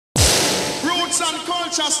Roots and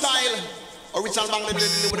culture style. Original bang with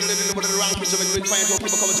the rank pitch of it. We'll find out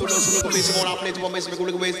people coming to those who look face more play to one face, make a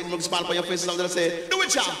look waste, look smile for your faces. I'm gonna say, do it,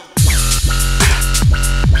 champ.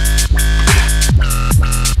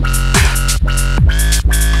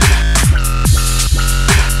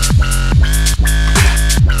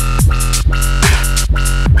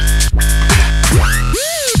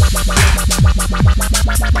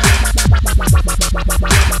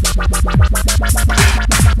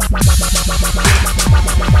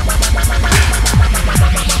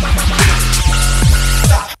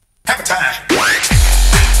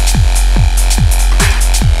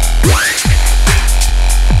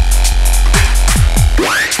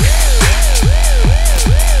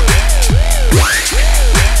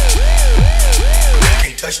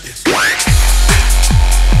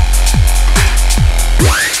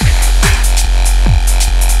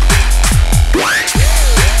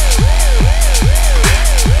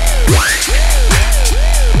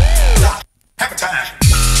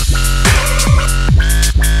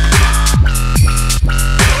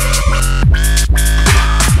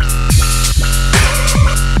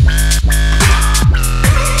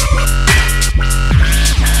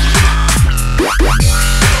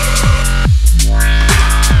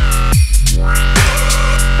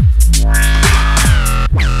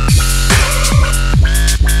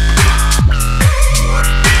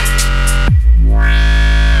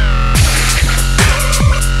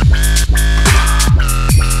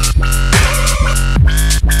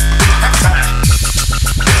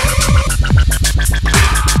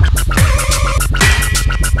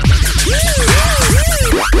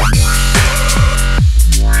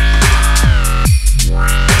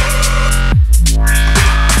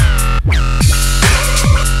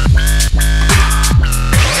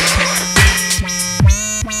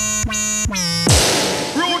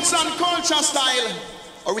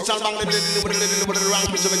 Original bang with the rank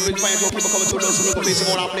pitch of it. We'll find out people coming to those who look face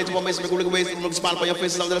more play to one face, make a look waste, look smile for your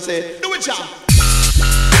faces. I'm gonna say, do it, champ.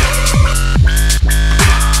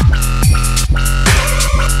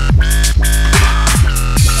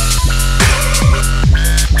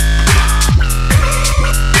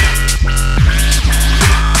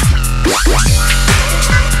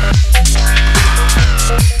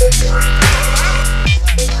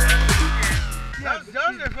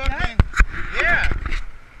 Those are fucking, yeah.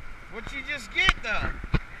 What'd you just get though?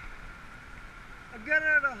 I got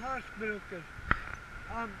out of the hospital because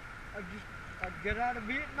I got out of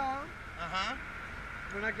Vietnam.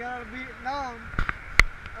 When I got out of Vietnam,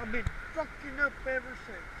 I've been fucking up ever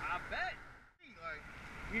since. I bet.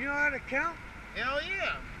 You know how to count? Hell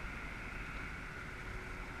yeah.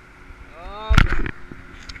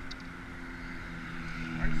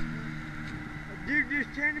 A dude just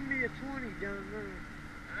handed me a 20 down there.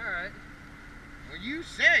 Alright. Well, you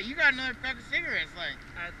said you got another pack of cigarettes, like.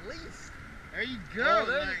 At least. There you go. Oh,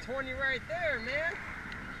 there's a 20 right there, man.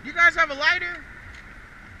 You guys have a lighter?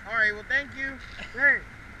 Alright, well, thank you. Hey,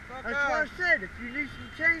 that's what I said. If you need some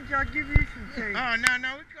change, I'll give you some change. Oh,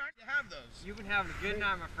 no, we can't have those. You've been having a good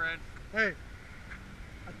night, my friend. Hey,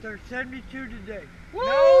 I turned 72 today. Woo!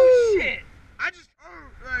 No shit. I just,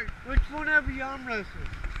 which one of you arm wrestlers?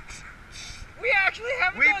 We actually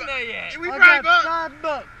haven't done that yet. We I probably got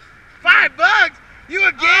both. $5. $5? You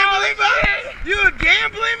a gambling man? You a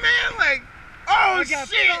gambling man? Like, oh I shit! got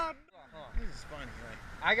 $5. This is funny, right?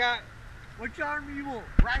 I got. Which arm do you want?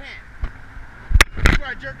 Right hand. That's where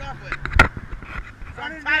I jerk off with. So I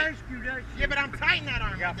I'm didn't tight. ask you that shit. Yeah, but I'm tight in that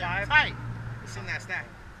arm. You got right there. $5? Tight. It's in that stack.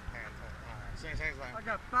 I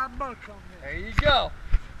got $5 on there. There you go.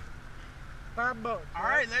 $5. All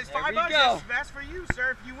right, let's There $5. we go. That's for you,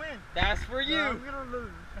 sir. If you win. That's for you. I'm gonna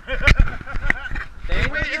lose. If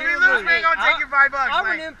you lose, we ain't gonna take your $5. I'm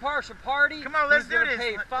like, an impartial party. Come on, let's who's do gonna this.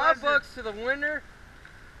 Pay Let's do $5 to the winner,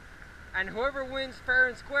 and whoever wins fair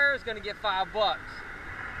and square is gonna get $5.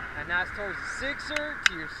 And that's towards the sixer,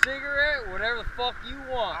 to your cigarette, whatever the fuck you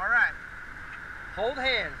want. All right. Hold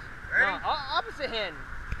hands. Ready? No, opposite hand.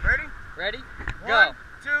 Ready? Ready? 1, Go.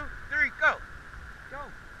 2, 3, go.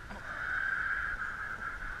 Go.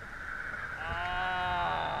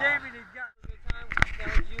 David has got a good time. We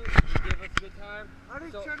found you. You give us a good time. I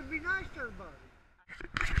just So- try to be nice to everybody.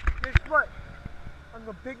 Guess what? I'm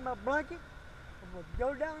gonna pick my blanket. I'm gonna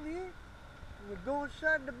go down here. I'm gonna go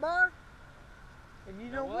inside the bar. And you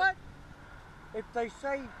know what? If they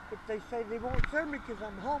say they won't serve me because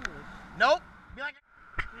I'm homeless, Nope. Be like,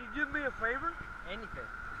 can you do me a favor? Anything.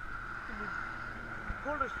 Can you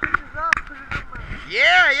pull the stickers off, put it on my...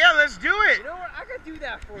 yeah, let's do it. You know what? I can do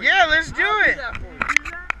that for you. Yeah, let's do I'll it. Do that for you. Can you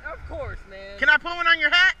do that? Of course, man. Can I put one on your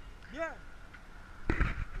hat? Yeah.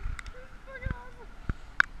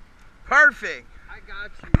 Perfect. I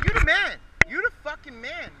got you. You the man. You the fucking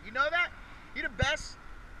man. You know that? You the best.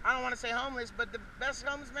 I don't want to say homeless, but the best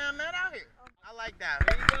homeless man met out here. I like that.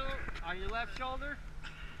 There you go. On your left shoulder.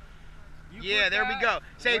 You Yeah, put there we that go.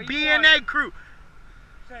 Say where you want BNA it. crew.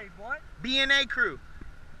 Say what? BNA crew.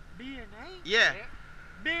 B&A? Yeah.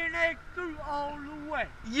 B&A through all the way.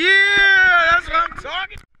 Yeah, that's what I'm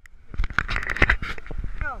talking.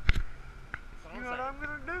 No. You know what I'm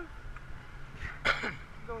gonna do?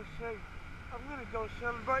 I'm gonna go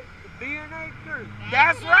celebrate the B&A crew.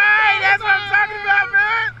 That's right. That's what I'm talking about,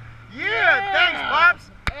 man. Yeah, thanks,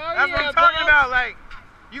 Pops. Hell That's yeah, what I'm talking Pops. about. Like,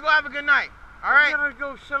 you gonna have a good night. All right. I'm gonna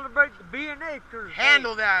go celebrate the B&A crew.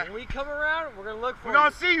 Handle that. When we come around, we're gonna look for We're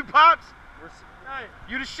gonna you. see you, Pops. Hey,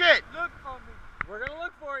 You the shit. look for me. We're gonna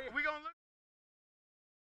look for you. We gonna look.